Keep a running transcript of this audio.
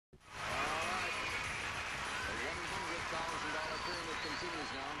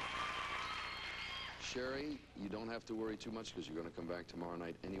Sherry, you don't have to worry too much because you're going to come back tomorrow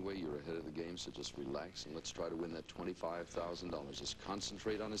night anyway. You're ahead of the game, so just relax and let's try to win that $25,000. Just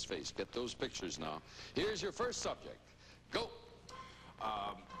concentrate on his face. Get those pictures now. Here's your first subject. Go.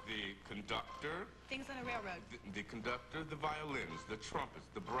 The conductor. Things on a railroad. The conductor, the violins, the trumpets,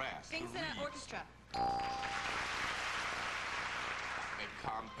 the brass. Things the in an reeds. orchestra. A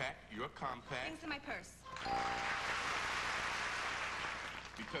compact, your compact. Things in my purse.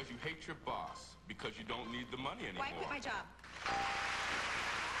 Because you hate your boss. Because you don't need the money anymore. Why quit my job?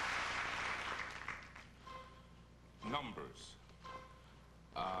 Numbers.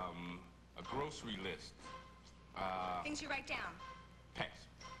 A grocery list. Things you write down. Pass.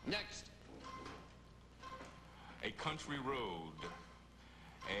 Next. A country road.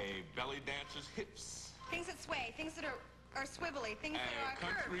 A belly dancer's hips. Things that sway. Things that are swivelly. Things that A are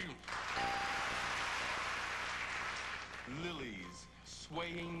country... curved. Lilies.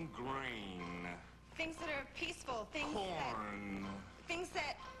 Swaying grain. Things that are peaceful. Things Corn. Things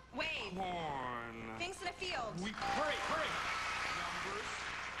that wave. Corn. Things in a field. Hurry, hurry. Numbers.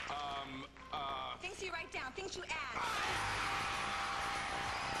 Things you write down. Things you add.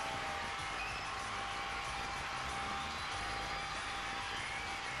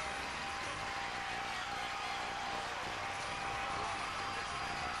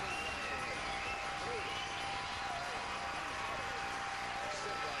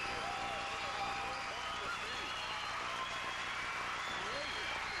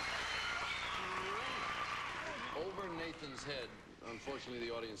 Over Nathan's head, unfortunately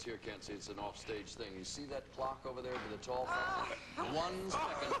the audience here can't see, it's an offstage thing. You see that clock over there with the tall front? 1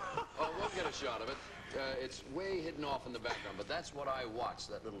 second. Oh, we'll get a shot of it. It's way hidden off in the background, but that's what I watched,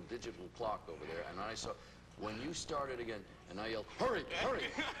 that little digital clock over there. And I saw, when you started again, and I yelled, hurry, hurry,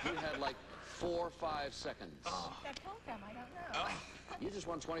 you had like 4 or 5 seconds. That program, I don't know. You just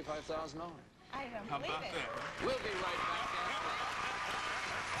won $25,000. I don't How believe about it. that? We'll be right back.